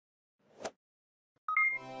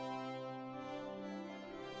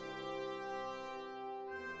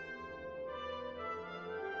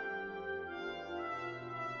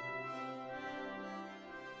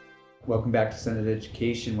Welcome back to Senate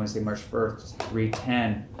Education, Wednesday, March 1st,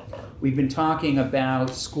 3:10. We've been talking about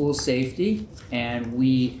school safety, and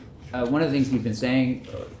one of the things we've been saying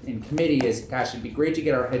in committee is, gosh, it'd be great to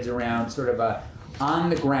get our heads around sort of a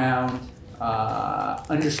on-the-ground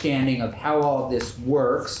understanding of how all this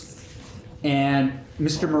works. And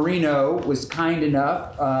Mr. Marino was kind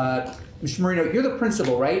enough. Mr. Marino, you're the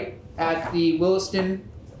principal, right, at the Williston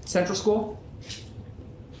Central School?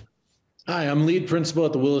 Hi, I'm lead principal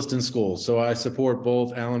at the Williston School, so I support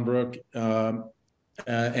both Allenbrook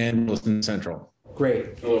and Williston Central.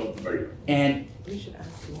 Great. Hello, everybody. And We should ask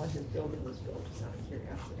you when his building was built, just out of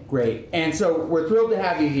curiosity. great. And so we're thrilled to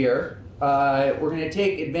have you here. We're going to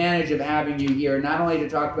take advantage of having you here, not only to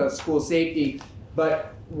talk about school safety,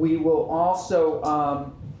 but we will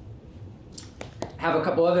also have a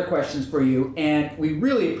couple other questions for you. And we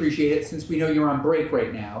really appreciate it since we know you're on break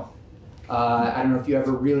right now. I don't know if you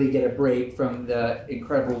ever really get a break from the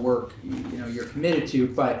incredible work you're committed to,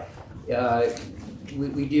 but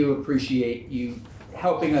we do appreciate you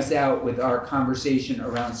helping us out with our conversation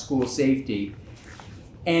around school safety.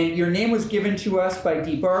 And your name was given to us by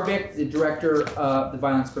Dee Barbick, the director of the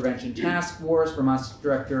Violence Prevention Task Force, Vermont's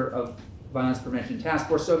director of Violence Prevention Task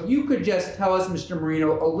Force. So if you could just tell us, Mr.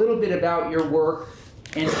 Marino, a little bit about your work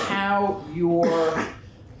and how your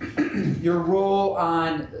role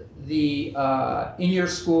on the in your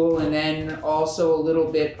school, and then also a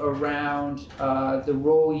little bit around the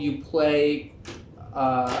role you play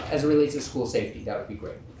as it relates to school safety. That would be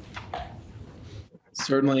great.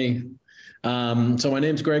 Certainly. So my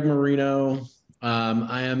name's Greg Marino.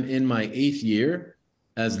 I am in my 8th year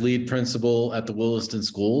as lead principal at the Williston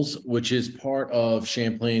Schools, which is part of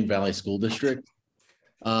Champlain Valley School District.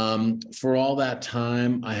 For all that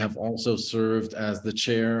time, I have also served as the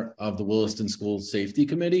chair of the Williston School Safety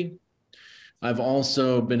Committee. I've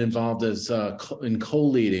also been involved in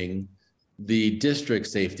co-leading the district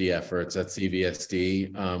safety efforts at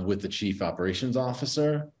CVSD with the Chief Operations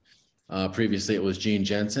Officer. Previously, it was Gene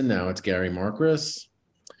Jensen. Now it's Gary Marcris.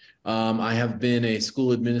 I have been a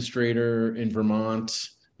school administrator in Vermont,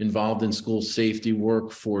 involved in school safety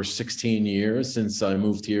work for 16 years since I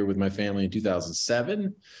moved here with my family in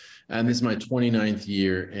 2007. And this is my 29th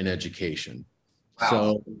year in education. Wow.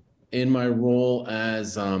 So in my role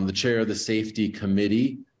as the chair of the safety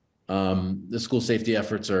committee, the school safety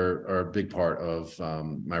efforts are a big part of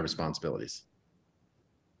my responsibilities.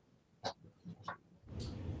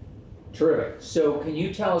 Terrific. So can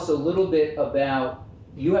you tell us a little bit about,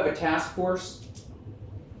 you have a task force?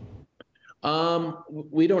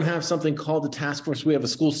 We don't have something called the task force. We have a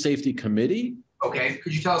school safety committee. Okay.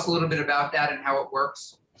 Could you tell us a little bit about that and how it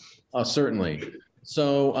works? Certainly.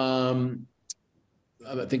 So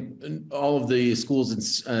I think all of the schools in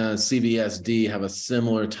CVSD have a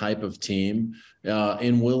similar type of team.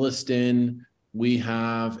 In Williston, we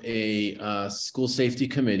have a school safety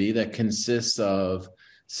committee that consists of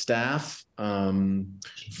staff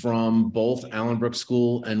from both Allenbrook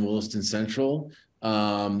School and Williston Central.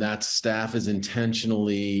 That staff is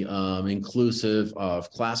intentionally inclusive of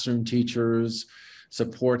classroom teachers,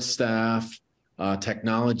 support staff,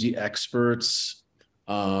 technology experts,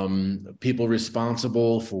 people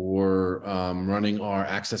responsible for running our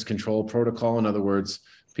access control protocol. In other words,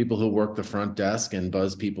 people who work the front desk and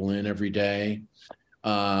buzz people in every day.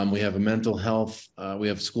 We have a mental health, we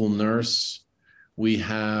have school nurse. We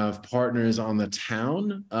have partners on the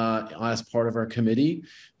town as part of our committee.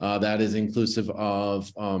 That is inclusive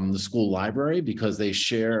of the school library because they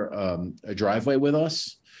share a driveway with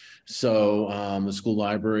us. So the school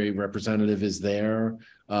library representative is there.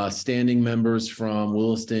 Standing members from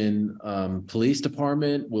Williston Police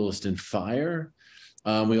Department, Williston Fire.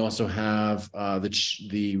 We also have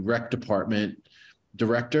the rec department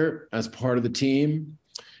director as part of the team.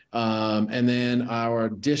 And then our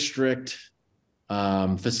district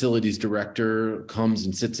facilities director comes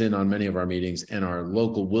and sits in on many of our meetings, and our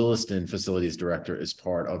local Williston facilities director is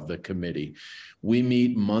part of the committee. We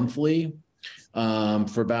meet monthly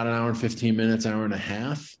for about an hour and 15 minutes, hour and a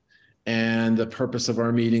half. And the purpose of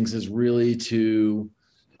our meetings is really to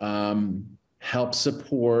help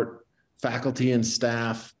support faculty and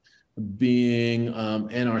staff being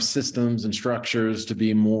in our systems and structures to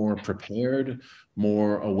be more prepared,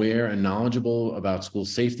 more aware and knowledgeable about school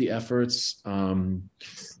safety efforts in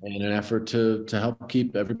an effort to help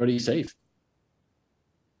keep everybody safe.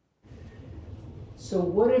 So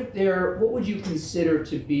what would you consider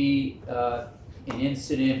to be an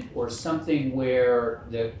incident or something where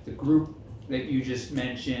the group that you just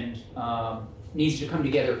mentioned needs to come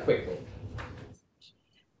together quickly?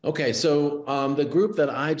 Okay, so the group that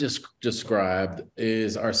I just described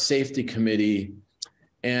is our safety committee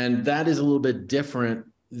And that is a little bit different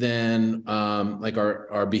than like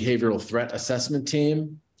our behavioral threat assessment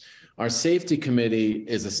team. Our safety committee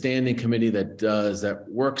is a standing committee that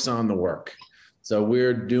works on the work. So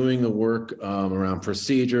we're doing the work around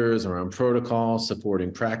procedures, around protocols,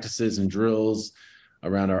 supporting practices and drills,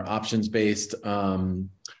 around our options-based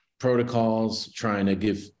protocols, trying to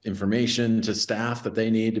give information to staff that they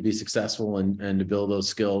need to be successful and to build those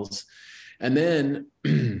skills. And then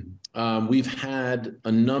we've had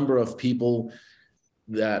a number of people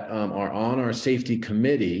that are on our safety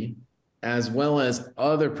committee, as well as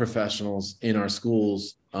other professionals in our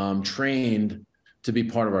schools trained to be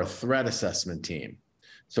part of our threat assessment team.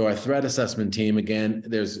 So our threat assessment team, again,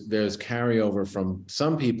 there's carryover from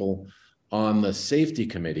some people on the safety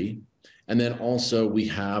committee. And then also we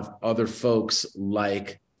have other folks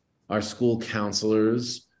like our school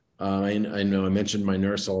counselors. I know I mentioned my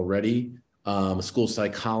nurse already, a school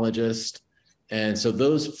psychologist. And so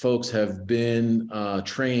those folks have been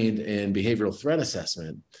trained in behavioral threat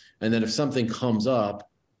assessment. And then if something comes up,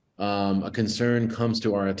 a concern comes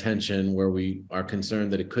to our attention where we are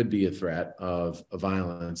concerned that it could be a threat of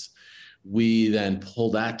violence, we then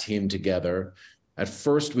pull that team together. At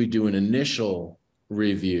first, we do an initial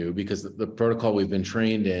review because the protocol we've been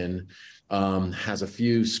trained in has a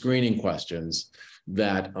few screening questions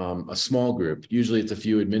that a small group, usually it's a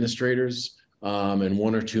few administrators and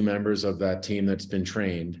one or two members of that team that's been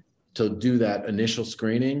trained to do that initial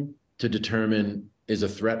screening to determine, is a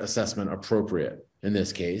threat assessment appropriate in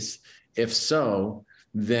this case? If so,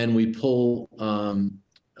 then we pull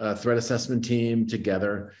a threat assessment team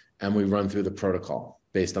together and we run through the protocol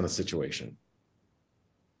based on the situation.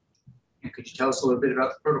 And could you tell us a little bit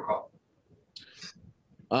about the protocol?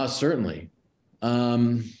 Certainly.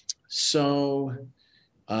 So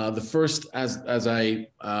the first, as I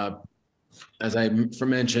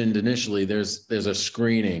mentioned initially, there's a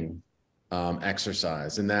screening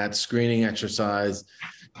exercise, and that screening exercise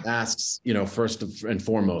asks, first and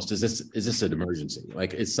foremost, is this an emergency?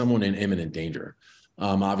 Like, is someone in imminent danger?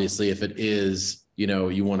 Obviously, if it is,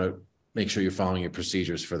 you want to make sure you're following your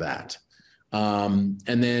procedures for that. And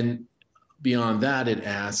then beyond that, it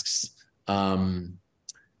asks,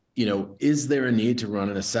 is there a need to run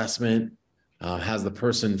an assessment? Has the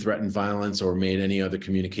person threatened violence or made any other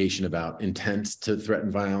communication about intent to threaten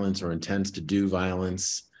violence or intends to do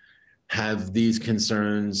violence? Have these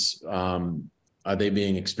concerns, are they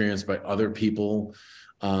being experienced by other people?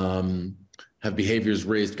 Have behaviors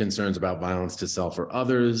raised concerns about violence to self or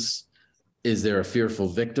others? Is there a fearful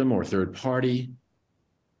victim or third party?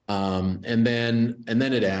 And then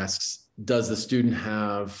it asks, does the student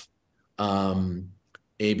have a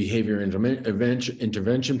behavior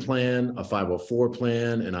intervention plan, a 504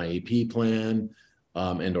 plan, an IEP plan,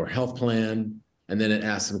 and or health plan? And then it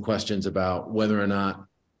asks some questions about whether or not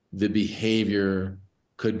the behavior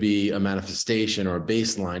could be a manifestation or a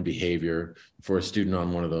baseline behavior for a student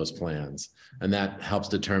on one of those plans. And that helps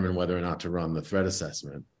determine whether or not to run the threat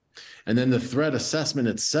assessment. And then the threat assessment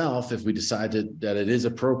itself, if we decide that it is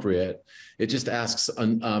appropriate, it just asks,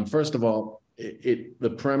 first of all,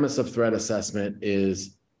 the premise of threat assessment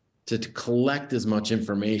is to collect as much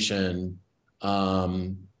information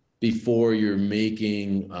before you're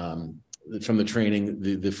making, from the training,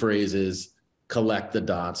 the phrase is collect the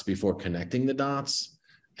dots before connecting the dots.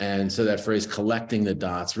 And so that phrase, collecting the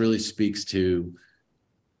dots, really speaks to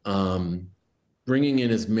bringing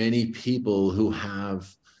in as many people who have,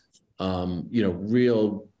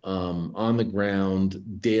 real on the ground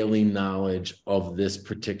daily knowledge of this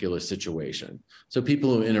particular situation. So people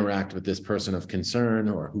who interact with this person of concern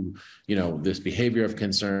or who, this behavior of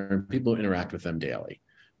concern, people who interact with them daily.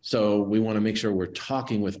 So we want to make sure we're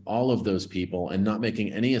talking with all of those people and not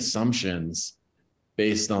making any assumptions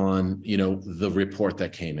based on, the report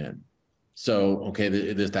that came in. So, okay,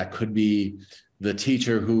 that could be the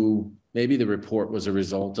teacher who maybe the report was a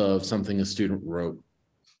result of something a student wrote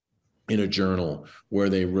in a journal where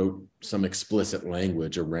they wrote some explicit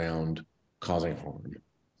language around causing harm.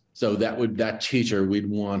 So that teacher, we'd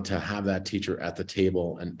want to have that teacher at the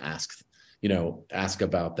table and ask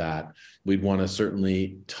about that. We'd want to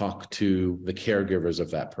certainly talk to the caregivers of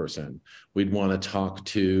that person. We'd want to talk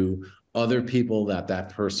to other people that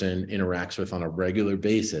person interacts with on a regular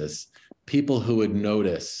basis, people who would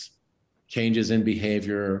notice changes in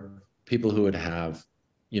behavior, people who would have,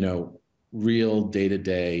 real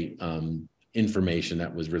day-to-day information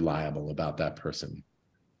that was reliable about that person.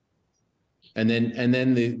 And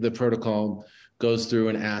then the protocol goes through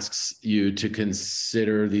and asks you to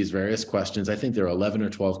consider these various questions. I think there are 11 or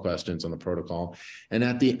 12 questions on the protocol. And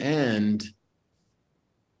at the end,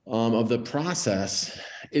 of the process,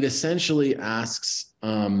 it essentially asks,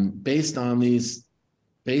 based on this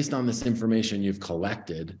information you've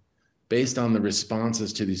collected, based on the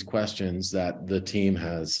responses to these questions that the team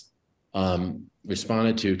has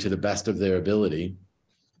responded to the best of their ability,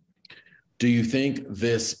 do you think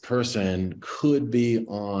this person could be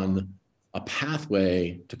on a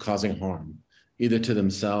pathway to causing harm, either to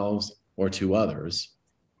themselves or to others?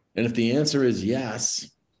 And if the answer is yes,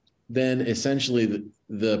 then essentially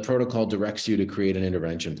the protocol directs you to create an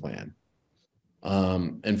intervention plan.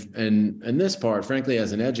 And this part, frankly,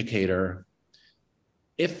 as an educator,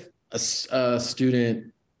 if a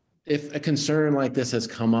student, if a concern like this has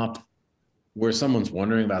come up where someone's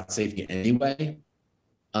wondering about safety anyway,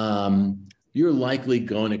 you're likely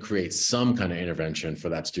going to create some kind of intervention for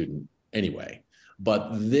that student anyway. But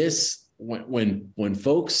this, when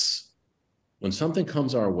something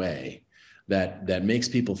comes our way that makes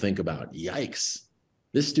people think about, yikes,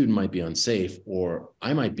 this student might be unsafe, or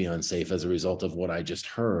I might be unsafe as a result of what I just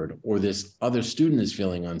heard, or this other student is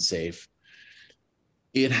feeling unsafe,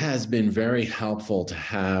 it has been very helpful to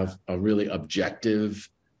have a really objective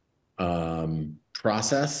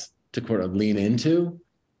process to kind of lean into,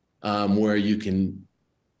 where you can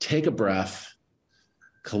take a breath,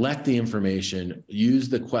 collect the information, use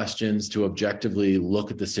the questions to objectively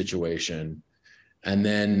look at the situation, and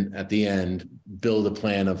then at the end, build a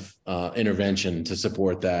plan of intervention to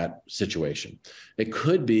support that situation. It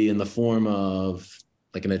could be in the form of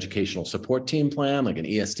like an educational support team plan, like an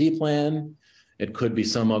EST plan. It could be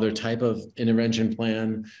some other type of intervention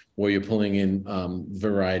plan where you're pulling in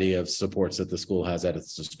variety of supports that the school has at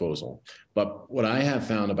its disposal. But what I have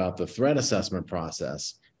found about the threat assessment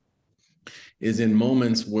process is in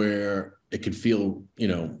moments where it could feel,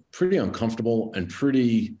 pretty uncomfortable and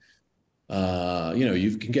pretty,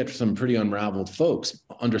 you can get some pretty unraveled folks,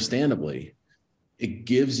 understandably. It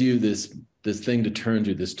gives you this thing to turn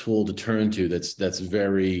to, this tool to turn to that's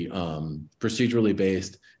very procedurally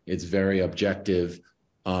based. It's very objective.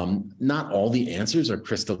 Not all the answers are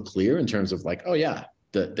crystal clear in terms of like, oh yeah,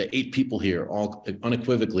 the 8 people here all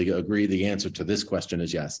unequivocally agree the answer to this question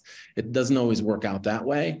is yes. It doesn't always work out that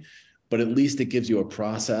way, but at least it gives you a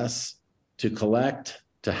process to collect,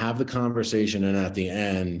 to have the conversation, and at the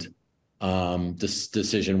end, this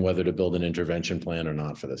decision whether to build an intervention plan or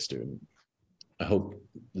not for the student. I hope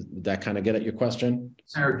that kind of get at your question.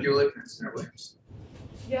 Senator Bulick and Senator Williams.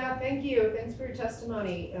 Yeah, thank you. Thanks for your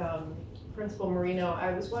testimony, Principal Marino.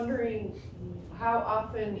 I was wondering how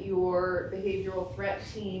often your behavioral threat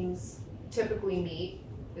teams typically meet.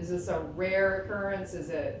 Is this a rare occurrence? Is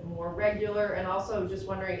it more regular? And also just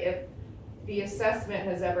wondering if the assessment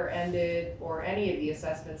has ever ended, or any of the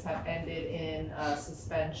assessments have ended in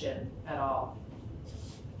suspension at all.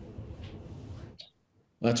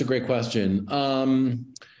 That's a great question.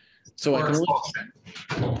 So I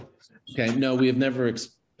can okay, no, we have never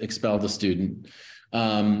expelled a student.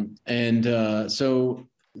 So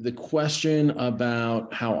the question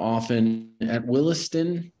about how often at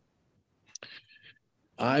Williston,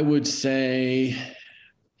 I would say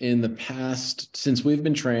in the past, since we've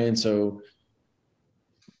been trained, so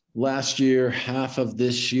last year, half of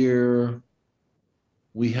this year,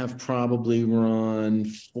 we have probably run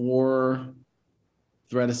 4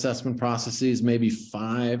 threat assessment processes, maybe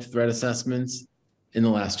 5 threat assessments in the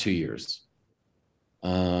last 2 years,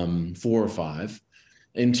 4 or 5.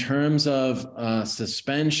 In terms of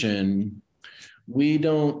suspension, we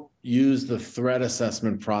don't use the threat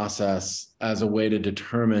assessment process as a way to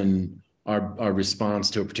determine our response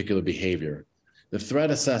to a particular behavior. The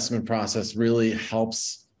threat assessment process really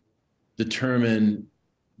helps determine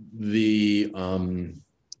the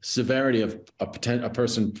severity of a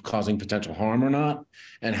person causing potential harm or not,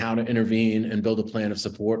 and how to intervene and build a plan of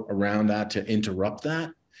support around that to interrupt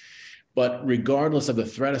that. But regardless of the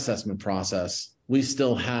threat assessment process, we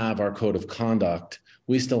still have our code of conduct.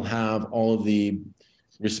 We still have all of the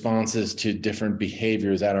responses to different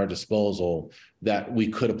behaviors at our disposal that we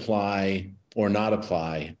could apply or not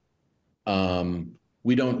apply.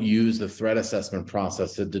 We don't use the threat assessment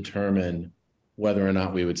process to determine whether or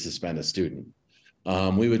not we would suspend a student.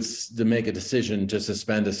 We would make a decision to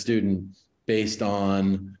suspend a student based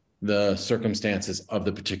on the circumstances of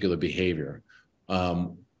the particular behavior.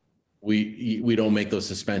 We don't make those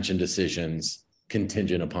suspension decisions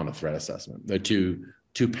contingent upon a threat assessment. They're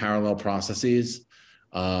two parallel processes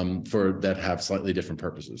that have slightly different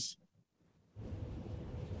purposes.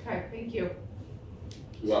 Okay, thank you.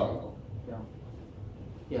 You're welcome.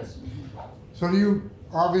 Yes. So you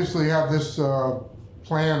obviously have this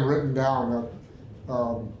plan written down.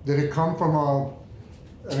 Did it come from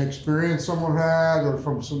an experience someone had, or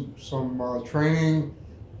from some training?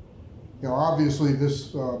 you know, obviously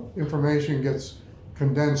this information gets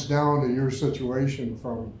condensed down to your situation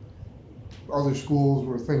from other schools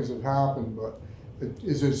where things have happened, but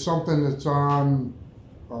is it something that's on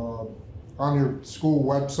your school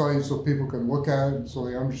website so people can look at it so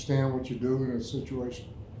they understand what you do in a situation?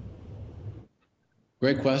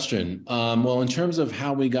 Great question. Well, in terms of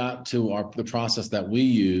how we got to the process that we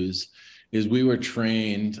use, is we were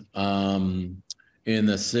trained in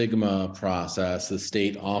the Sigma process. The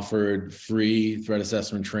state offered free threat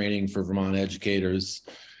assessment training for Vermont educators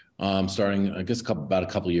starting, I guess, about a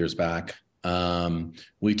couple years back.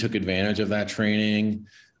 We took advantage of that training.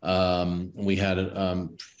 We had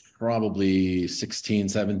probably 16,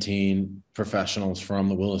 17 professionals from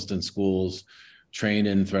the Williston schools trained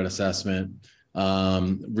in threat assessment.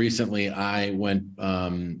 Recently, I went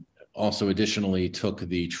also additionally took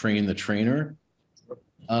the Train the Trainer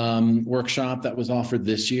workshop that was offered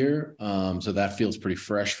this year. So that feels pretty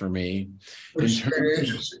fresh for me. Which state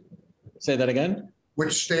agency? Say that again?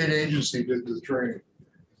 Which state agency did the training?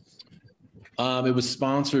 It was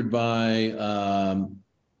sponsored by,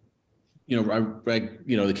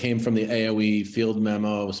 it came from the AOE field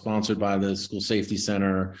memo, sponsored by the School Safety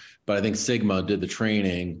Center, but I think Sigma did the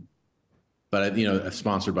training, but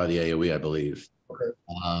sponsored by the AOE, I believe. Okay.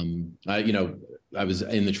 I was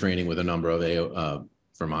in the training with a number of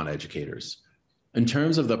Vermont educators. In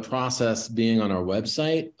terms of the process being on our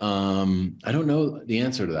website, I don't know the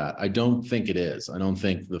answer to that. I don't think it is. I don't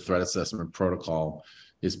think the threat assessment protocol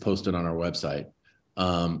is posted on our website.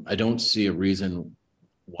 I don't see a reason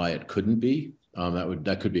why it couldn't be.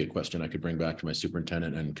 That could be a question I could bring back to my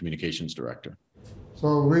superintendent and communications director.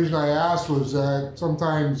 So the reason I asked was that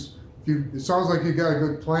sometimes it sounds like you got a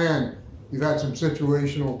good plan. You've had some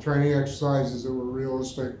situational training exercises that were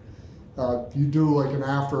realistic. You do like an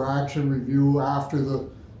after action review after the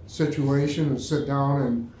situation and sit down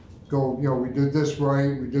and go, we did this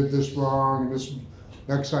right, we did this wrong, and this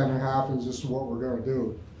next time it happens, this is what we're going to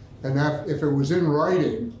do. And that if it was in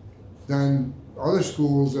writing, then other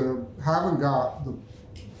schools that haven't got the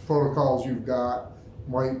protocols you've got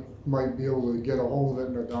might be able to get a hold of it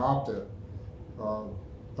and adopt it.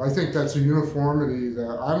 I think that's a uniformity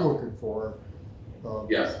that I'm looking for.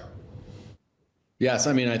 Yes. Yes,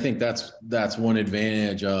 I mean, I think that's one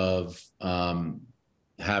advantage of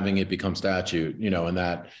having it become statute, and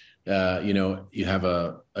that you have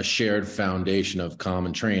a shared foundation of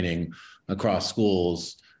common training across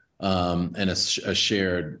schools and a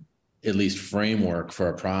shared, at least, framework for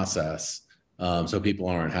a process, so people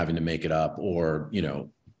aren't having to make it up or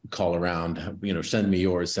call around, send me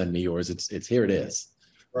yours. It's here it is.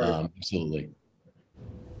 Right. Absolutely.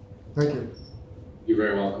 Thank you. You're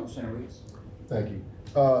very welcome. Thank you.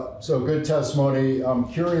 So good testimony. I'm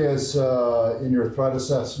curious, in your threat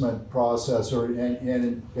assessment process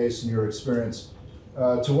and based on your experience,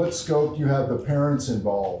 to what scope do you have the parents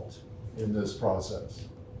involved in this process?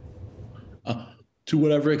 To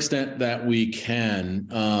whatever extent that we can.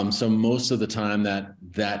 So most of the time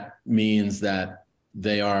that means that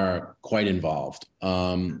they are quite involved.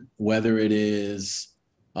 Whether it is,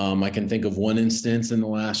 I can think of one instance in the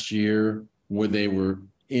last year where they were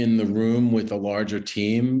in the room with a larger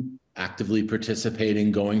team, actively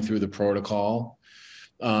participating, going through the protocol.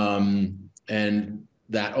 And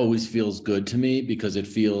that always feels good to me because it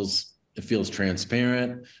feels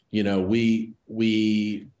transparent. We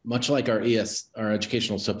much like our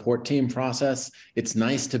educational support team process, it's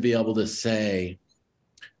nice to be able to say,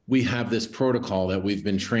 we have this protocol that we've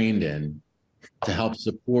been trained in to help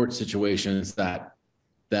support situations that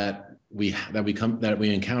we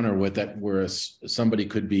encounter with that where somebody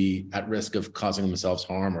could be at risk of causing themselves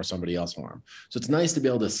harm or somebody else harm. So it's nice to be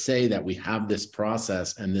able to say that we have this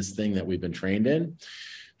process and this thing that we've been trained in.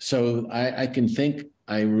 So I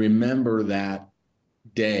remember that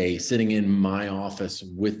day sitting in my office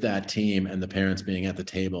with that team and the parents being at the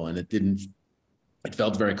table, and it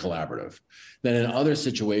felt very collaborative. Then in other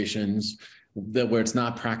situations where it's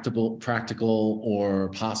not practical or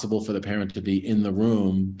possible for the parent to be in the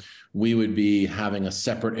room, we would be having a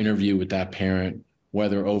separate interview with that parent,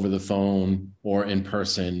 whether over the phone or in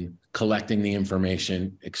person, collecting the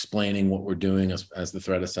information, explaining what we're doing as the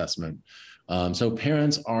threat assessment. So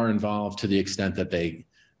parents are involved to the extent that they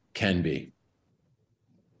can be.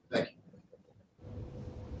 Thank you.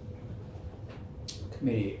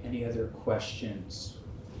 Committee, any other questions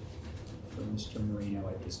for Mr. Marino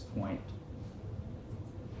at this point?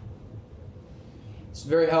 It's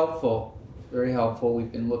very helpful, very helpful.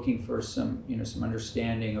 We've been looking for some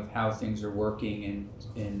understanding of how things are working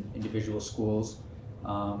in individual schools.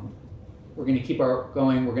 We're going to keep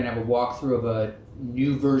going. We're going to have a walkthrough of a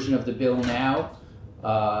new version of the bill now.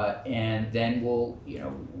 And then we'll,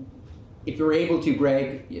 if you're able to,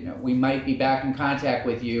 Greg, we might be back in contact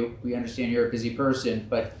with you. We understand you're a busy person,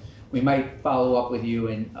 but we might follow up with you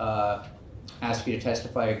and ask you to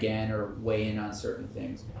testify again or weigh in on certain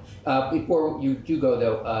things. Before you do go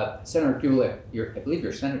though, Senator Gulick, I believe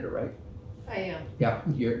you're a senator, right? I am. Yeah,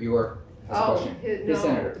 your question. No,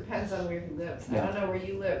 Senator. it depends on where he lives. Yeah. I don't know where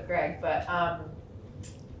you live, Greg, but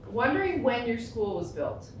wondering when your school was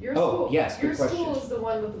built. Your Oh, school, yes, good your school question. is the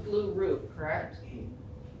one with the blue roof, correct?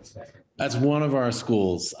 That's one of our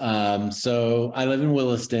schools. So I live in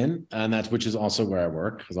Williston, and which is also where I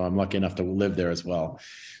work, because I'm lucky enough to live there as well.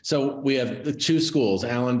 So we have the two schools,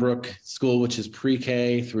 Allenbrook School, which is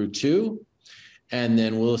pre-K through 2, and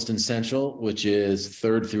then Williston Central, which is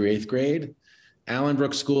 3rd through 8th grade.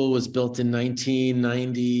 Allenbrook School was built in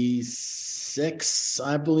 1996,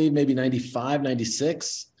 I believe, maybe 95,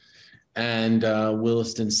 96. And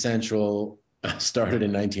Williston Central started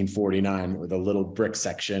in 1949 with a little brick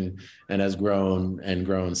section and has grown and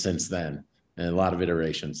grown since then, and a lot of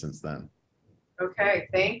iterations since then. Okay,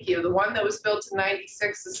 thank you. The one that was built in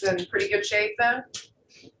 96 is in pretty good shape then?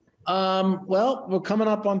 Well, we're coming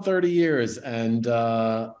up on 30 years, and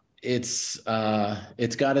it's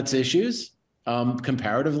got its issues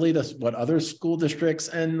comparatively to what other school districts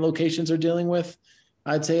and locations are dealing with.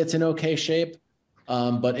 I'd say it's in okay shape.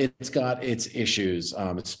 But it's got its issues,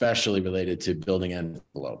 especially related to building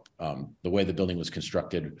envelope. The way the building was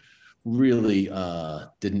constructed really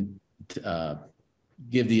didn't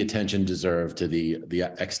give the attention deserved to the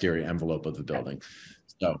exterior envelope of the building.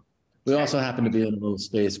 So we also happen to be in a little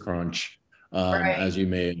space crunch, Right. as you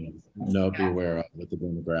may be aware of with the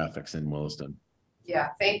demographics in Williston.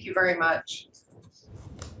 Yeah, thank you very much.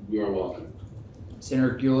 You are welcome.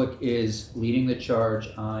 Senator Gulick is leading the charge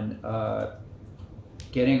on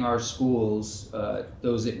getting our schools,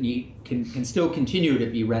 those that can still continue to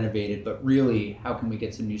be renovated, but really, how can we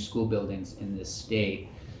get some new school buildings in this state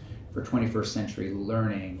for 21st century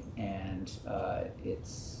learning? And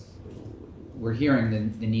we're hearing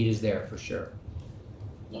the need is there for sure.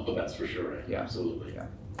 No, that's for sure, right? Yeah. Absolutely. Yeah.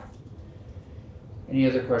 Any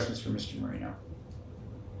other questions for Mr. Marino?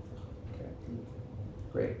 Okay,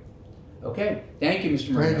 great. Okay, thank you,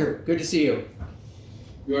 Mr. Marino. Thank you. Good to see you.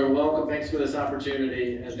 You are welcome. Thanks for this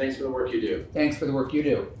opportunity, and thanks for the work you do. Thanks for the work you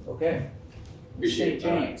do. Okay. Appreciate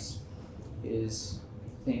St. it. James is,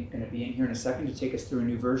 I think, going to be in here in a second to take us through a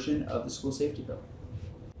new version of the school safety bill.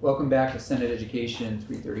 Welcome back to Senate Education,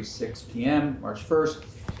 3:36 p.m., March 1st.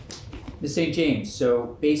 Ms. St. James,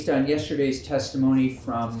 so based on yesterday's testimony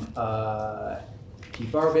from T.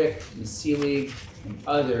 Barbic, Ms. Seelig, and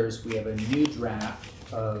others, we have a new draft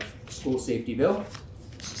of school safety bill.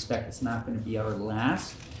 I suspect it's not going to be our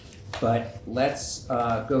last, but let's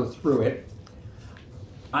go through it.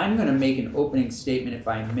 I'm going to make an opening statement, if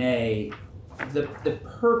I may. The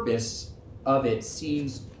purpose of it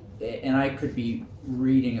seems, and I could be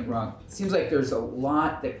reading it wrong, it seems like there's a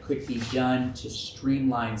lot that could be done to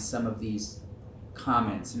streamline some of these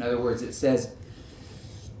comments. In other words, it says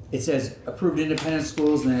approved independent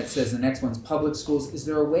schools, and then it says the next one's public schools. Is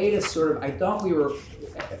there a way to sort of, I thought we were,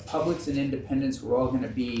 publics and independents were all going to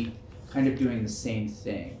be kind of doing the same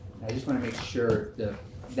thing. I just want to make sure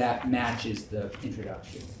that matches the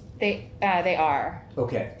introduction. They are.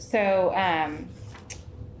 Okay. So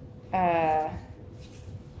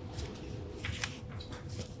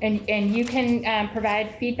and you can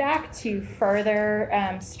provide feedback to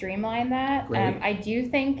further streamline that. Great. I do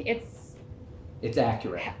think it's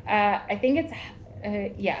accurate. I think it's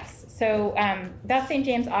yes. So that's St.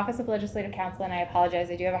 James Office of Legislative Counsel, and I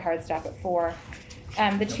apologize, I do have a hard stop at 4.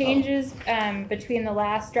 The changes between the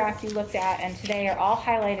last draft you looked at and today are all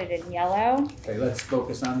highlighted in yellow. Okay, let's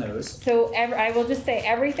focus on those. So I will just say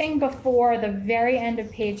everything before the very end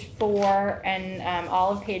of page 4 and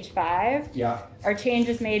all of page 5 are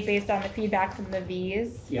changes made based on the feedback from the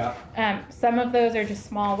Vs. Some of those are just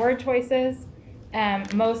small word choices.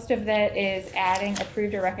 Most of that is adding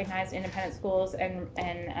approved or recognized independent schools and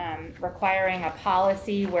requiring a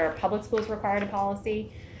policy where public schools required a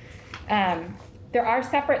policy. There are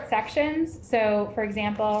separate sections. So, for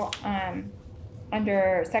example,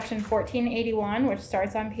 under section 1481, which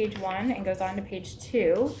starts on page 1 and goes on to page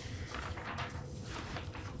 2,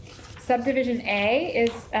 subdivision A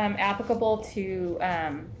is applicable to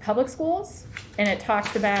public schools, and it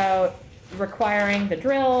talks about requiring the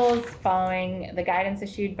drills, following the guidance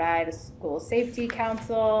issued by the school safety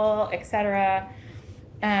council, etc.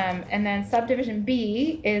 And then subdivision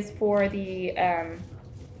B is for the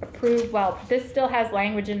approved, well, this still has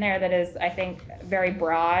language in there that is, I think, very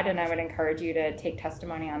broad, and I would encourage you to take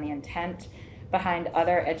testimony on the intent. behind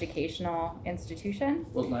other educational institution.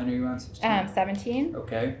 What line are you on? 16? 17.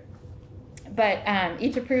 Okay. But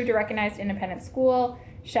each approved or recognized independent school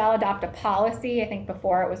shall adopt a policy, I think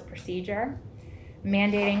before it was procedure,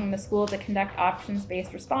 mandating the school to conduct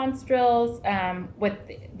options-based response drills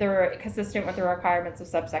consistent with the requirements of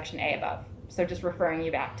subsection A above. So just referring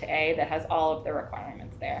you back to A that has all of the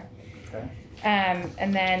requirements there. Okay.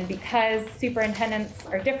 And then because superintendents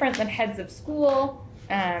are different than heads of school,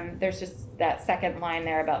 there's just that second line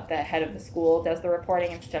there about the head of the school does the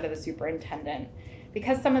reporting instead of the superintendent.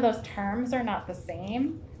 Because some of those terms are not the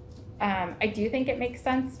same, I do think it makes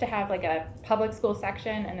sense to have like a public school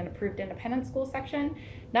section and an approved independent school section.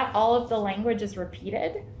 Not all of the language is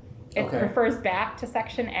repeated. It Okay. refers back to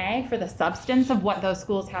section A for the substance of what those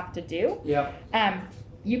schools have to do. Yep.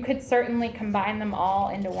 You could certainly combine them all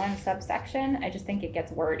into one subsection. I just think it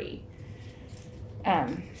gets wordy.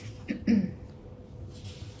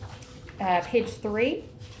 Page 3.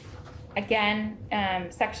 Again,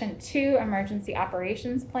 section 2, emergency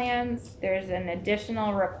operations plans. There's an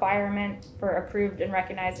additional requirement for approved and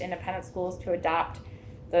recognized independent schools to adopt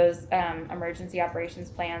those emergency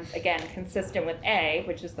operations plans, again, consistent with A,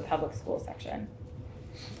 which is the public school section.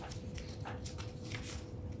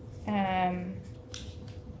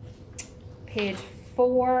 Page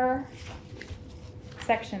 4,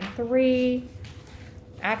 section 3,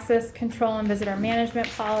 access control and visitor management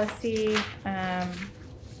policy.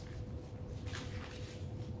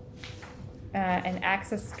 An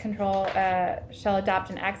access control shall adopt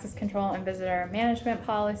an access control and visitor management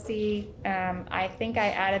policy. I think I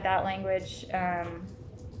added that language.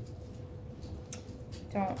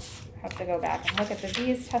 Don't have to go back and look at the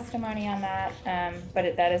V's testimony on that,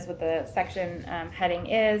 but that is what the section heading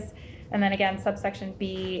is. And then again, subsection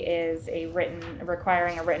B is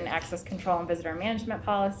requiring a written access control and visitor management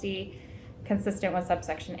policy consistent with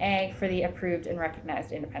subsection A for the approved and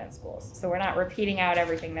recognized independent schools. So we're not repeating out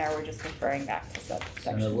everything there, we're just referring back to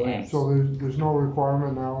subsection A. So there's no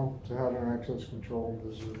requirement now to have an access control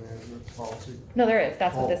and visitor management policy? No, there is,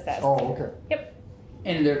 that's what this says. Oh, okay. Yep.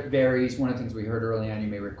 And there varies. One of the things we heard early on, you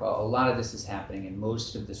may recall, a lot of this is happening in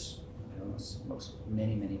most of this,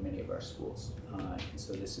 many of our schools. And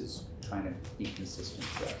so this is trying to be consistent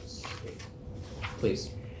throughout the state. Please.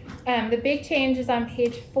 The big change is on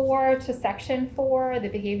page 4 to section 4, the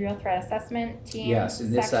behavioral threat assessment team. Yes,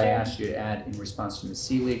 and this I section. asked you to add in response to Ms.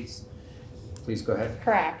 Seeley's. Please go ahead.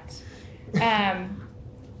 Correct.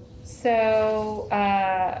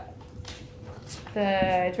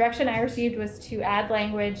 The direction I received was to add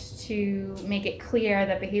language to make it clear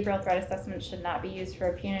that behavioral threat assessment should not be used for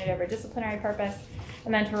a punitive or disciplinary purpose,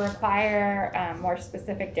 and then to require more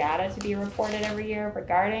specific data to be reported every year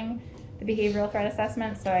regarding the behavioral threat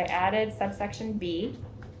assessment. So I added subsection B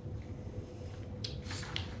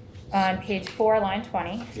on page 4, line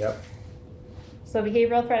 20. Yep. So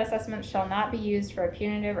behavioral threat assessment shall not be used for a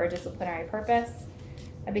punitive or disciplinary purpose.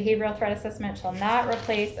 A behavioral threat assessment shall not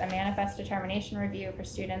replace a manifest determination review for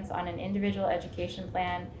students on an individual education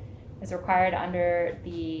plan as required under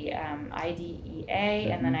the IDEA,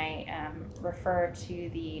 and then I refer to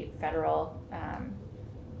the federal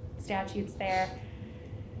statutes there.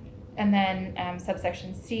 And then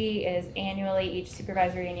subsection C is annually each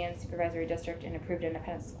supervisory union, supervisory district, and approved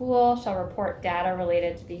independent school shall report data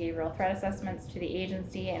related to behavioral threat assessments to the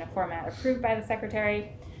agency in a format approved by the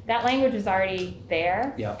secretary. That language is already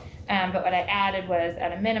there. Yep. But what I added was,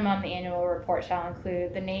 at a minimum, the annual report shall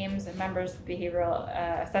include the names and members of the behavioral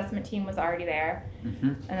assessment team was already there. Mm-hmm.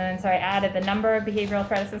 And then so I added the number of behavioral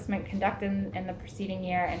threat assessment conducted in the preceding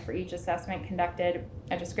year, and for each assessment conducted,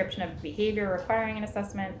 a description of behavior requiring an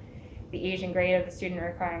assessment, the age and grade of the student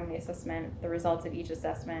requiring the assessment, the results of each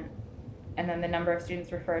assessment, and then the number of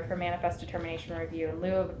students referred for manifest determination review in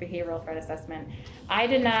lieu of a behavioral threat assessment. I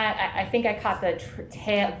did not, I think I caught the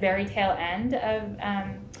very tail end of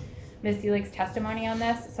Ms. Seelig's testimony on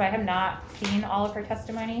this, so I have not seen all of her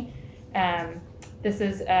testimony. This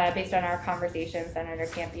is based on our conversation, Senator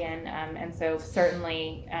Campion, and so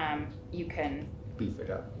certainly you can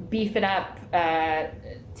beef it up,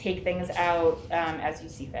 take things out as you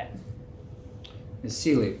see fit. Ms.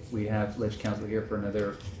 Seelig, we have Ledge Council here for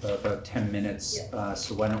another about 10 minutes, Yes.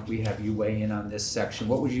 so why don't we have you weigh in on this section.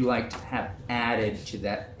 What would you like to have added to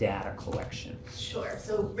that data collection? Sure.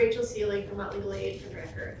 So Rachel Seelig, Vermont Legal Aid, for the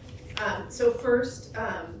record. So first,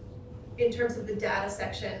 in terms of the data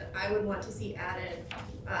section, I would want to see added,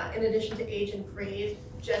 in addition to age and grade,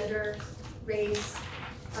 gender, race,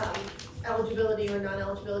 eligibility or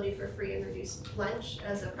non-eligibility for free and reduced lunch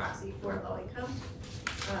as a proxy for low income,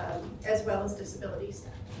 as well as disability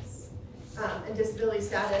status. And disability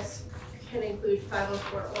status can include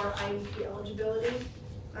 504 or IEP eligibility.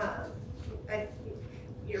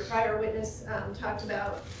 Your prior witness talked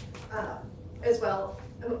about as well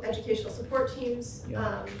educational support teams, and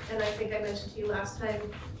I think I mentioned to you last time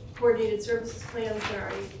coordinated services plans that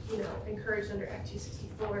are already encouraged under Act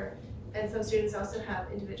 264, and some students also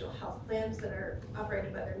have individual health plans that are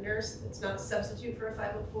operated by their nurse. It's not a substitute for a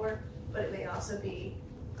 504, but it may also be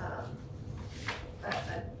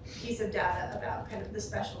a piece of data about kind of the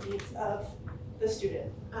special needs of the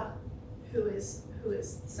student who is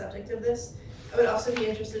subject of this. I would also be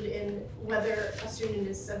interested in whether a student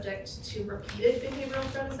is subject to repeated behavioral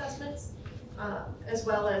threat assessments, as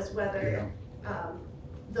well as whether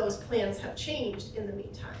those plans have changed in the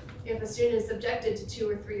meantime. If a student is subjected to 2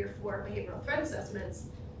 or 3 or 4 behavioral threat assessments,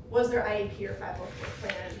 was their IEP or 504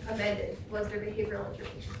 plan amended? Was their behavioral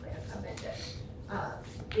intervention plan amended?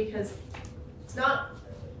 Because it's not,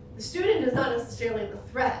 the student is not necessarily the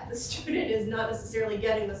threat. The student is not necessarily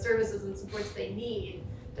getting the services and supports they need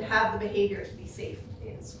to have the behavior to be safe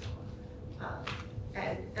in school.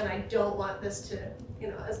 And I don't want this to,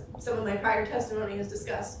 as some of my prior testimony has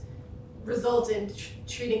discussed, result in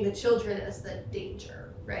treating the children as the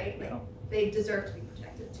danger, right? Like they deserve to be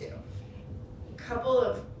protected too. A couple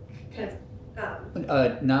of kind of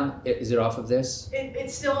now, is it off of this?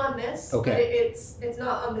 It's still on this. Okay. It's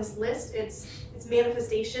not on this list. It's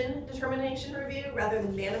manifestation determination review rather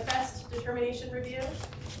than manifest determination review.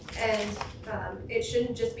 And it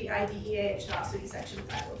shouldn't just be IDEA, it should also be section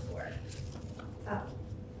 504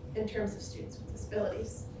 in terms of students with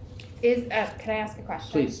disabilities. Can I ask a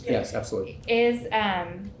question? Please, yes, absolutely.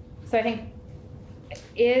 So I think,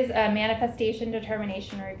 is a manifestation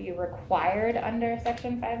determination review required under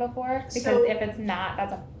section 504? Because if it's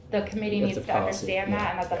not, the committee needs to understand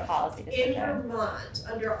that, and that's a policy decision. In Vermont,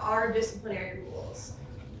 under our disciplinary rules,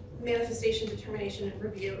 manifestation determination and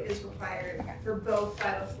review is required for both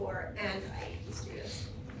 504 and IEP students,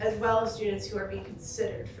 as well as students who are being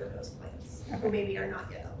considered for those plans, who maybe are not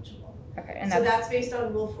yet eligible. Okay, and so that's based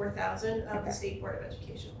on Rule 4000 of the State Board of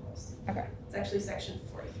Education rules. Okay. It's actually section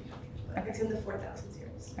 4300, but it's in the 4000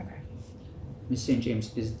 series. Okay. Ms. St.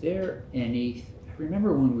 James, is there any, I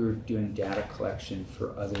remember when we were doing data collection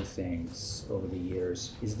for other things over the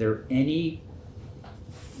years, is there any,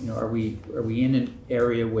 are we in an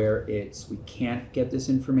area where we can't get this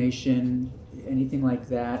information, anything like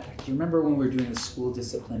that? Do you remember when we were doing the school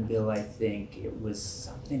discipline bill, I think it was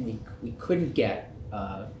something we couldn't get,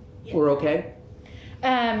 we're okay?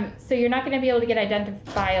 So you're not going to be able to get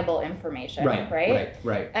identifiable information, right?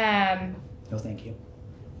 Right. No, thank you.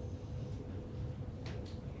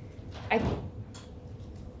 I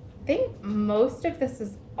think most of this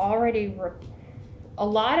is already, a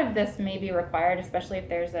lot of this may be required, especially if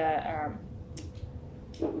there's an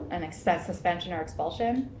expense suspension or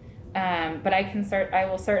expulsion. But I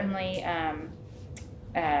will certainly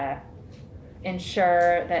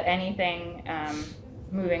ensure that anything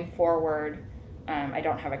moving forward, I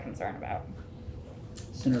don't have a concern about.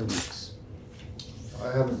 Senator Weeks.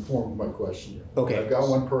 I haven't formed my question yet. Okay. I've got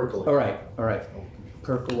one percolating. All right.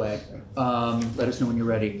 Perk away. Let us know when you're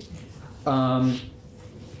ready.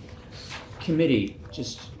 Committee,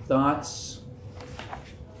 just thoughts?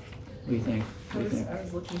 What do you think? I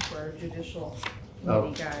was looking for a judicial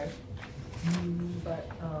committee guy, but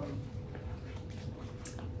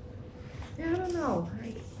yeah, I don't know.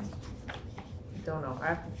 I don't know. I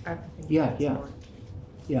have to think.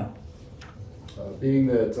 Yeah. Being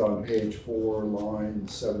that on page 4, line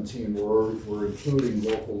 17, we're including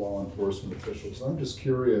local law enforcement officials. I'm just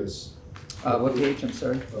curious. What page? I'm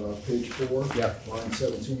sorry. Page 4. Yep. Line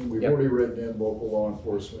 17. We've already written in local law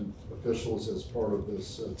enforcement officials as part of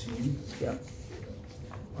this team. Yeah.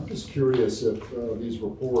 I'm just curious if these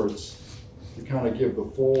reports, to kind of give the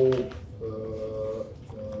full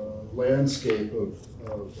landscape of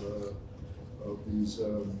these,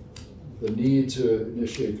 the need to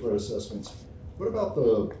initiate threat assessments. What about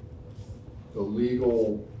the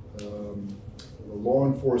legal, the law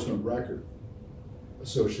enforcement record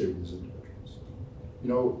associated with these individuals?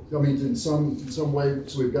 I mean, in some way,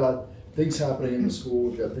 so we've got things happening in the school,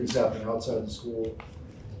 we've got things happening outside the school.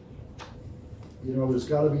 There's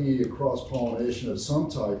got to be a cross-pollination of some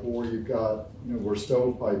type, or you've got, we're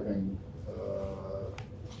stovepiping,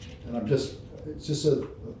 and it's just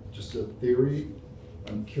a theory.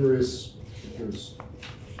 I'm curious because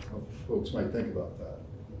how folks might think about that.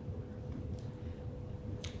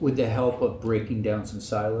 With the help of breaking down some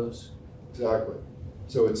silos? Exactly.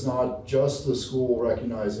 So it's not just the school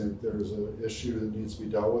recognizing that there's an issue that needs to be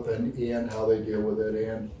dealt with and how they deal with it,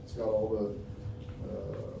 and it's got all the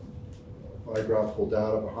biographical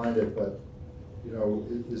data behind it, but you know,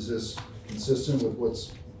 is this consistent with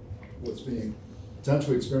what's being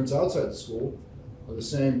potentially experienced outside the school? Are the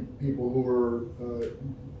same people who are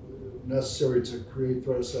necessary to create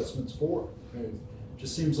threat assessments for? I mean, it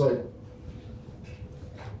just seems like,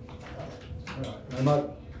 I'm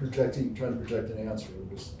not trying to project an answer, I'm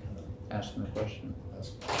just kind of asking the question.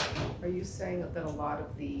 Are you saying that a lot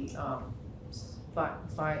of the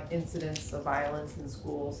incidents of violence in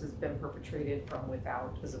schools has been perpetrated from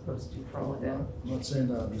without as opposed to from within? I'm not saying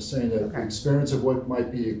that, I'm just saying that Okay. the experience of what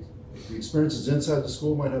might be, the experiences inside the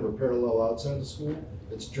school might have a parallel outside the school.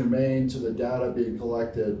 It's germane to the data being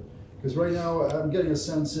collected. Because right now, I'm getting a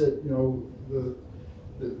sense that, you know,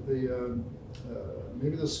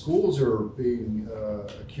 maybe the schools are being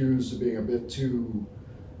accused of being a bit too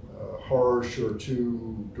harsh or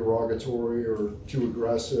too derogatory or too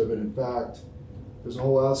aggressive, and in fact, there's a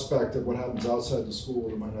whole aspect of what happens outside the school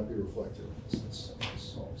that might not be reflected. That's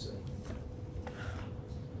all I'm saying.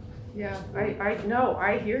 Yeah,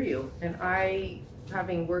 I hear you, and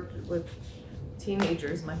having worked with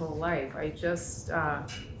teenagers my whole life, I just,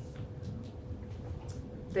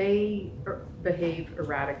 they behave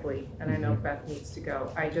erratically, and I know Beth needs to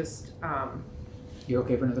go. I just, You're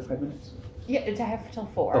okay for another 5 minutes? Yeah, I have till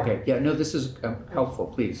 4. Okay, yeah, no, this is helpful,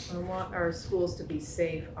 please. I want our schools to be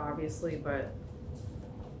safe, obviously, but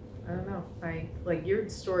I don't know. Like your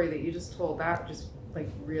story that you just told, that just like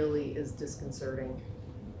really is disconcerting.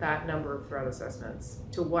 That number of threat assessments.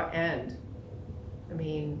 To what end? I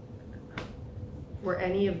mean, were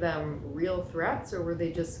any of them real threats, or were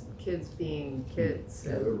they just kids being kids?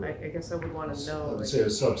 Yeah, And I guess I would want to know. I would like, say a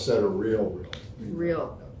subset of real.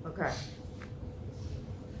 Real. Okay.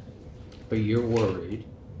 But you're worried.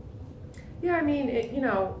 Yeah, I mean, you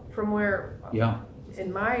know, from where. Yeah.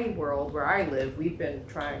 In my world where I live, we've been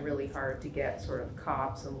trying really hard to get sort of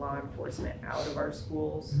cops and law enforcement out of our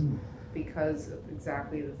schools because of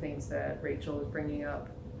exactly the things that Rachel was bringing up.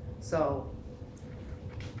 So,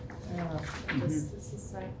 I don't know, this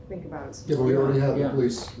is, I think about it. Yeah, but we already have the Yeah.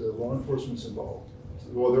 police, the law enforcement's involved.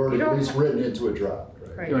 Well, they're already You at don't least have- written into a draft,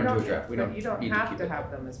 right? Right, You're you into a don't, draft. We but don't you don't need to have keep to it.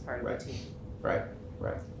 have them as part of Right. the team. Right,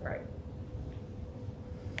 right. Right.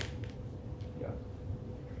 Yeah.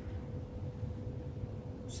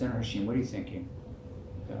 Senator Hashim, what are you thinking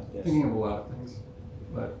about this? Thinking of a lot of things,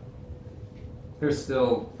 but they're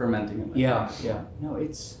still fermenting in my Yeah, head. yeah. No,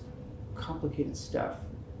 it's complicated stuff.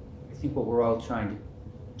 I think what we're all trying to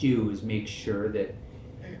do is make sure that,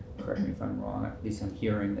 correct me if I'm wrong, at least I'm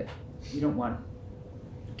hearing that you don't want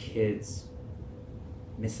kids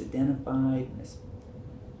misidentified,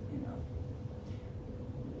 you know.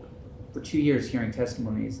 For 2 years hearing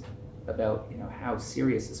testimonies about, you know, how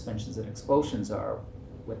serious suspensions and expulsions are,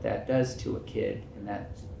 what that does to a kid, and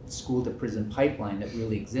that school to prison pipeline that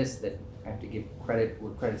really exists, that I have to give credit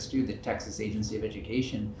where credit's due, the Texas Agency of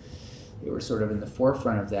Education, they were sort of in the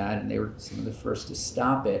forefront of that, and they were some of the first to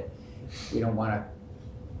stop it. We don't want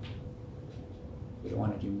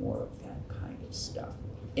to do more of that kind of stuff.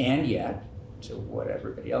 And yet, to what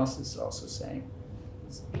everybody else is also saying,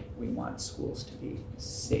 we want schools to be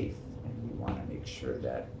safe, and we want to make sure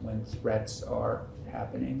that when threats are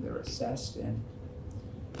happening, they're assessed and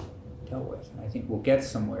dealt with. And I think we'll get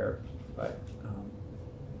somewhere, but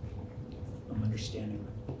I'm understanding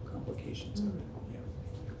the complications of it. Yeah.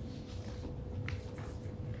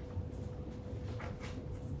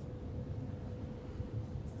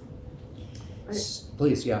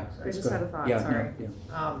 Please, yeah. I let's just go had a ahead. thought, Yeah, sorry.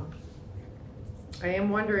 yeah. I am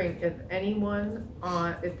wondering if anyone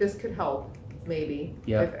if this could help, maybe.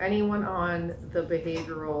 Yeah. If anyone on the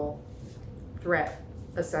behavioral threat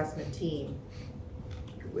assessment team,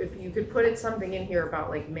 if you could put something in here about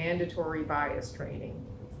like mandatory bias training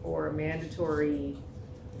or mandatory,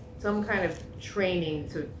 some kind of training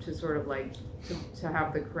to sort of like, to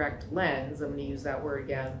have the correct lens, I'm gonna use that word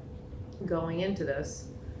again, going into this,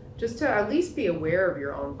 just to at least be aware of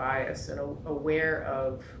your own bias and aware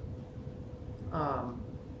of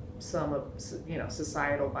some of, you know,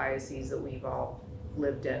 societal biases that we've all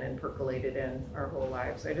lived in and percolated in our whole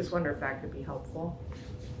lives. I just wonder if that could be helpful.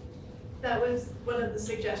 That was one of the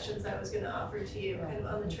suggestions I was gonna offer to you, kind of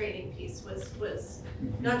on the training piece, was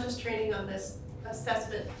not just training on this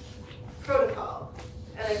assessment protocol.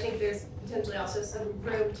 And I think there's potentially also some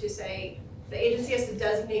room to say, the agency has to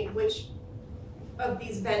designate which of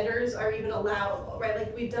these vendors are even allowable, right?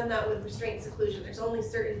 Like we've done that with restraint and seclusion. There's only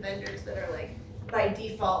certain vendors that are like, by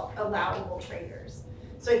default, allowable trainers.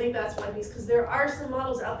 So I think that's one piece, because there are some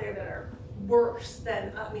models out there that are worse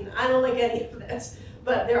than, I mean, I don't like any of this,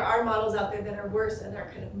 but there are models out there that are worse and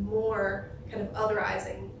are kind of more kind of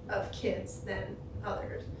otherizing of kids than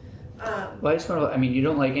others. Well, I just want to, I mean, you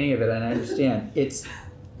don't like any of it, and I understand.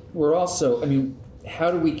 We're also, I mean,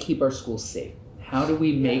 how do we keep our schools safe? How do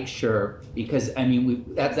we make sure, because, I mean,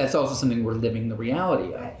 that's also something we're living the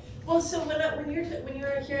reality of. Right. Well, so when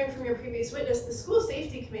you're hearing from your previous witness, the school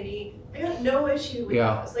safety committee, I got no issue with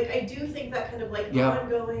those. Like, I do think that kind of like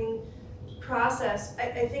ongoing process,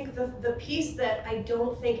 I think the piece that I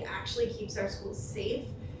don't think actually keeps our schools safe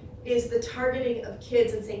is the targeting of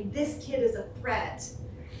kids and saying this kid is a threat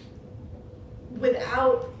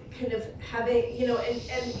without kind of having, you know, and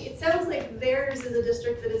it sounds like theirs is a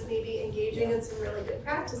district that is maybe engaging in some really good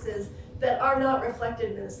practices that are not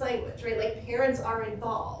reflected in this language, right? Like parents are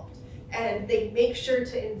involved and they make sure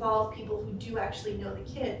to involve people who do actually know the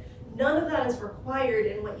kid. None of that is required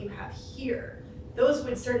in what you have here. Those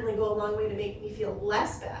would certainly go a long way to make me feel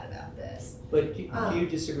less bad about this. But do you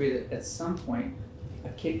disagree that at some point a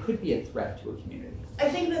kid could be a threat to a community? I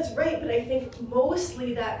think that's right, but I think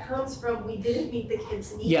mostly that comes from we didn't meet the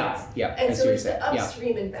kids' needs. Yeah. And so it's the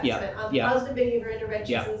upstream investment on positive behavior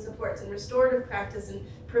interventions and supports and restorative practice and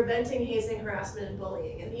preventing hazing, harassment, and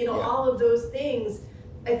bullying. And you know, all of those things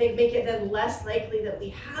I think make it then less likely that we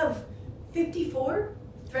have 54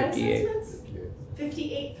 threat assessments?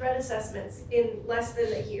 58 threat assessments in less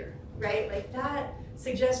than a year, right? Like that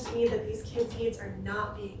suggests to me that these kids' needs are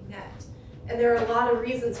not being met. And there are a lot of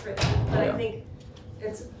reasons for that, but I think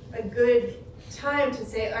it's a good time to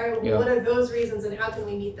say, all right, well, what are those reasons and how can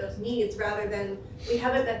we meet those needs, rather than we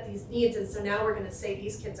haven't met these needs and so now we're going to say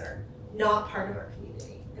these kids are not part of our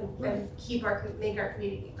community and make our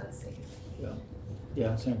community unsafe.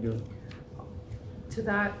 Yeah, sounds good. To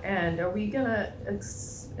that end, are we gonna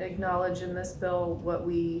acknowledge in this bill what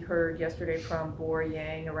we heard yesterday from Boer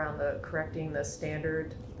Yang around correcting the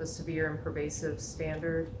standard, the severe and pervasive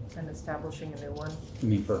standard, and establishing a new one? You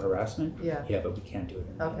mean for harassment? Yeah. Yeah, but we can't do it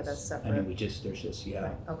in Okay, this. that's separate. I mean, there's just,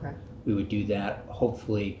 Okay. we would do that,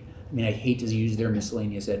 hopefully. I mean, I hate to use their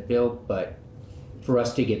miscellaneous ed bill, but for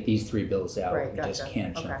us to get these 3 bills out, Right, we gotcha. just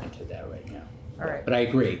can't jump into that right now. All right. But I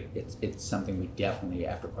agree, it's something we definitely,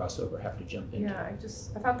 after crossover, have to jump into. Yeah,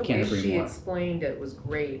 I thought the Can't way agree she more. explained it was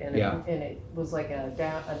great, and it was like an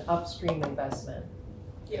upstream investment.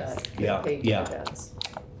 Yes. That paid dividends.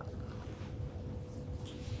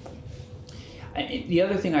 The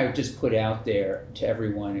other thing I would just put out there to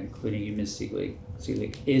everyone, including you, Ms.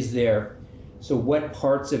 Seelig, is there, so what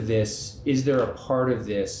parts of this, is there a part of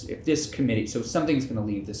this, if this committee, so something's gonna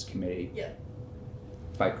leave this committee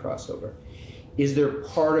by crossover, is there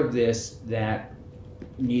part of this that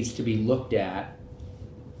needs to be looked at,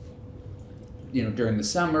 you know, during the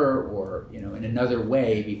summer or, you know, in another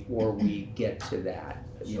way before we get to that?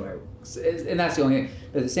 You know, and that's the only thing,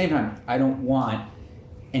 but at the same time, I don't want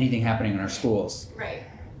anything happening in our schools. Right.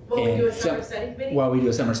 Well, we do a summer study committee? Well, we do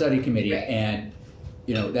a summer study committee, and,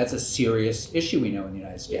 you know, that's a serious issue we know in the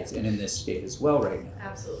United States and in this state as well right now.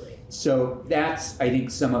 Absolutely. So that's, I think,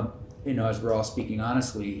 some of, you know, as we're all speaking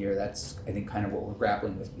honestly here, that's, I think, kind of what we're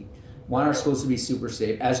grappling with. We want our schools to be super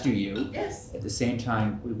safe, as do you. Yes. At the same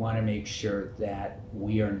time, we want to make sure that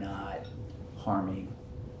we are not harming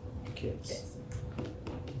kids. Yes.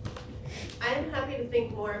 I'm happy to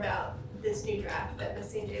think more about this new draft that Ms.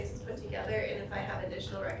 St. James has put together, and if I have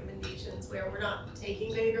additional recommendations where we're not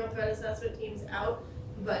taking behavioral threat assessment teams out,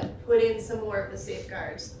 but put in some more of the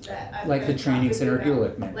safeguards that I've like the training center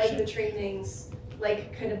Gulick mentioned. Like the trainings,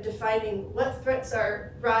 like kind of defining what threats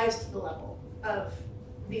are rise to the level of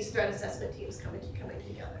these threat assessment teams coming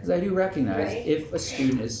together. Because I do recognize right? if a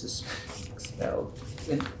student is expelled,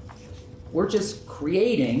 then we're just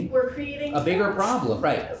creating a bigger threats. problem,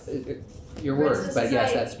 right? Yes. Your Threats words, to but yes,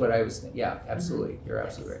 society. that's what I was thinking. Yeah, absolutely. You're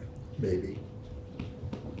absolutely right. Maybe.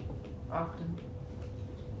 Often.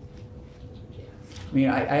 I mean,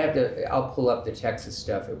 I have to, I'll pull up the Texas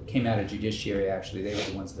stuff. It came out of judiciary, actually. They were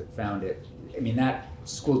the ones that found it. I mean, that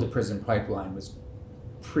school to prison pipeline was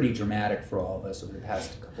pretty dramatic for all of us over the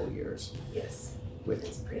past couple of years. Yes.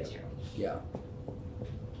 It's pretty terrible. Yeah.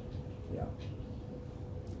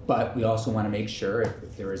 But we also want to make sure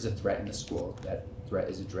if there is a threat in the school, that threat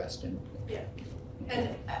is addressed in. Yeah.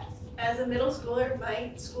 And as a middle schooler,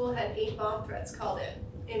 my school had 8 bomb threats called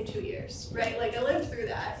in 2 years, right? Like I lived through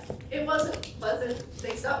that. It wasn't pleasant.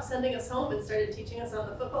 They stopped sending us home and started teaching us on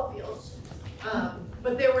the football field.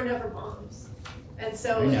 But there were never bombs. And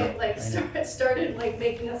so it like started like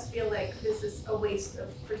making us feel like this is a waste of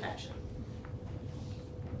protection.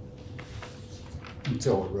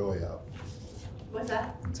 Until it really happens. What's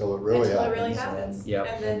that? Until it really happens. Until it really happens. Yep.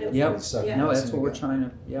 And then it's Yep. No, that's what we're trying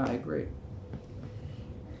to, yeah, I agree.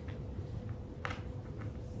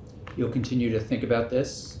 You'll continue to think about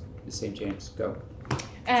this? The St. James, go.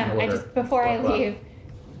 I just, before I leave,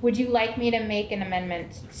 Would you like me to make an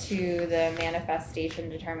amendment to the manifestation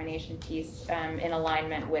determination piece in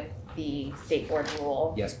alignment with the state board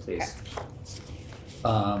rule? Yes, please.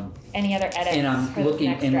 Okay. Any other edits And I'm for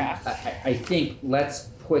looking, this next draft? I think let's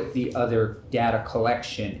put the other data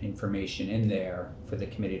collection information in there for the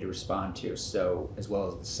committee to respond to, so, as well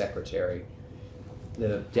as the secretary,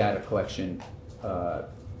 the data collection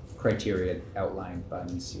criteria outlined by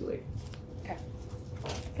Ms. Seelig. Okay.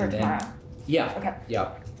 For And then- tomorrow? Yeah. Okay.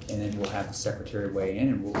 Yeah, and then we'll have the secretary weigh in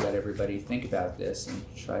and we'll let everybody think about this and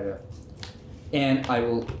try to, and I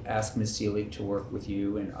will ask Ms. Seelig to work with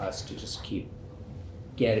you and us to just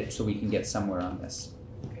get it so we can get somewhere on this.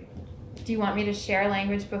 Do you want me to share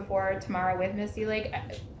language before tomorrow with Ms.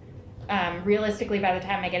 Seelig? Realistically, by the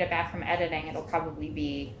time I get it back from editing, it'll probably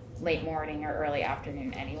be late morning or early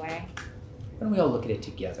afternoon anyway. Why don't we all look at it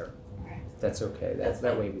together? Okay. If that's okay,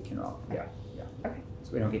 that way we can all, yeah. Okay.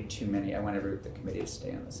 So we don't get too many, I want the committee to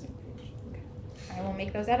stay on the same page. I will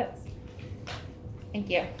make those edits. Thank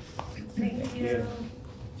you. Thank you. You're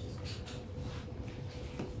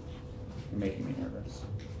making me nervous.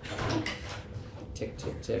 Tick,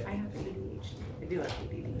 tick, tick. I have ADHD. I do have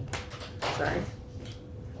ADD. Sorry.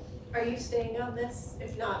 Are you staying on this?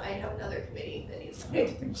 If not, I have another committee that needs to I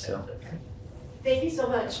don't think so. Thank you so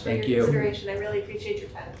much for Thank your you. consideration. I really appreciate your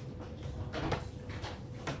time.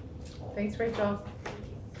 Thanks, Rachel.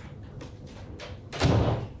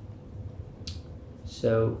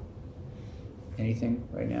 So, anything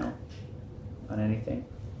right now on anything?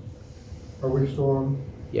 Are we still on?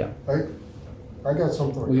 Yeah. I got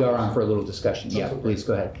something. We are on for a little discussion. Yeah, That's okay. please,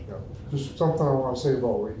 go ahead. Yeah, just something I want to say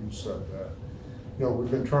about what you said, that, you know, we've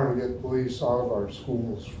been trying to get police out of our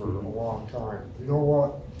schools for a long time. You know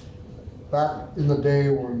what? Back in the day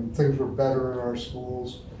when things were better in our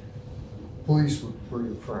schools, police were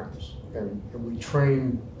your friends. And we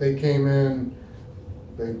trained, they came in,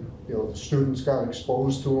 the students got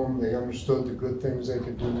exposed to them, they understood the good things they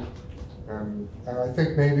could do. And I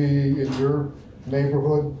think maybe in your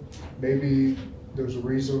neighborhood, maybe there's a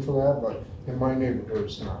reason for that, but in my neighborhood,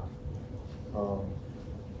 it's not.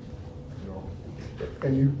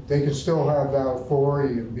 And they can still have that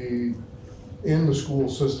authority and be in the school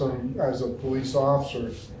system as a police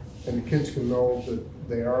officer, and the kids can know that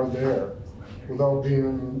they are there without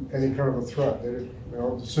being any kind of a threat.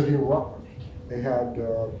 The city of Rutland, they had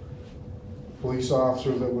a police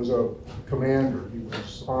officer that was a commander. He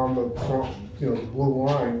was on the front, the blue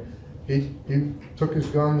line. He took his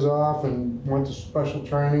guns off and went to special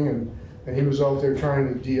training, and he was out there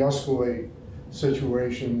trying to de-escalate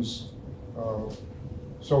situations.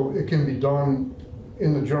 So it can be done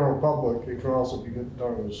in the general public. It can also be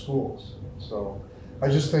done in the schools. So I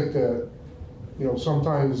just think that,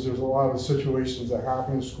 sometimes there's a lot of situations that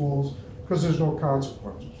happen in schools because there's no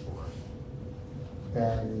consequences for it.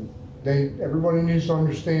 And everybody needs to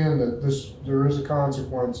understand that there is a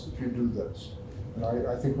consequence if you do this. And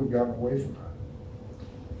I think we've gotten away from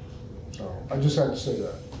that. So I just had to say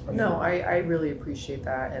that. No, I really appreciate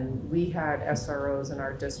that. And we had SROs in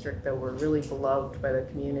our district that were really beloved by the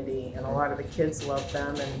community, and a lot of the kids loved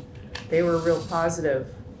them, and they were real positive.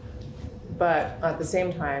 But at the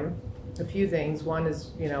same time, a few things. One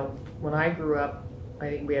is, when I grew up, I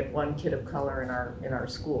think we had one kid of color in our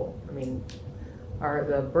school. I mean,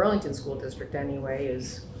 the Burlington School District anyway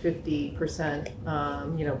is 50%,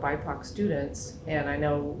 BIPOC students, and I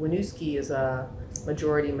know Winooski is a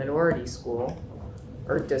majority minority school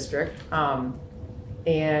or district,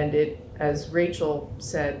 and it, as Rachel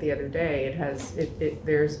said the other day,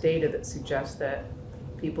 there's data that suggests that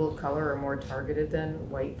people of color are more targeted than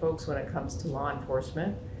white folks when it comes to law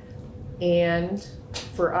enforcement. And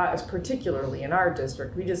for us, particularly in our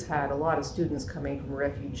district, we just had a lot of students coming from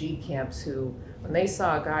refugee camps who, when they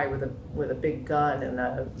saw a guy with a big gun and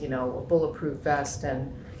a bulletproof vest,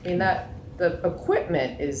 and I mean the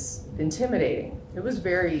equipment is intimidating. It was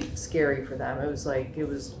very scary for them. It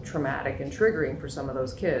was traumatic and triggering for some of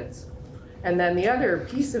those kids. And then the other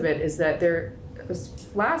piece of it is that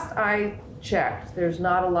last I checked, there's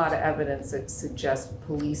not a lot of evidence that suggests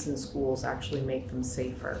police in schools actually make them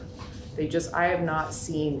safer. I have not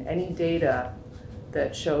seen any data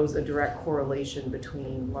that shows a direct correlation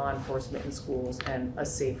between law enforcement in schools and a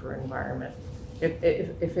safer environment.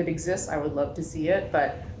 If it exists, I would love to see it,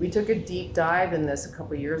 but we took a deep dive in this a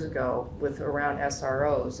couple years ago around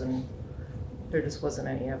SROs, and there just wasn't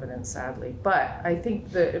any evidence, sadly. But I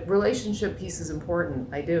think the relationship piece is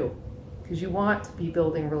important, I do, because you want to be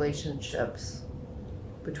building relationships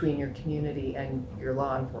between your community and your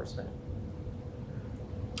law enforcement.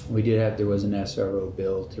 There was an SRO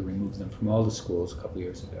bill to remove them from all the schools a couple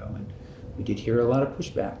years ago, and we did hear a lot of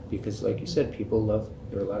pushback because, like you said,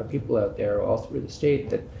 there are a lot of people out there all through the state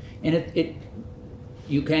that, and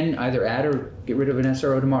you can either add or get rid of an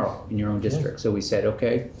SRO tomorrow in your own district. So we said,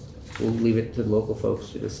 okay, we'll leave it to the local folks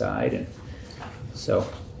to decide. And so,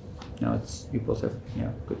 no, you both have,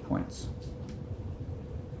 good points.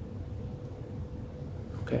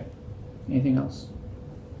 Okay, anything else?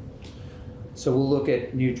 So we'll look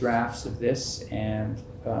at new drafts of this and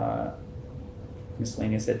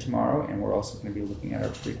miscellaneous ed tomorrow, and we're also going to be looking at our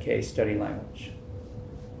pre-K study language.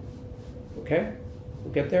 Okay,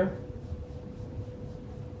 we'll get there.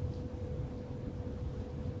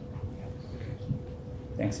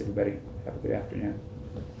 Thanks, everybody. Have a good afternoon.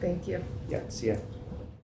 Thank you. Yeah, see ya.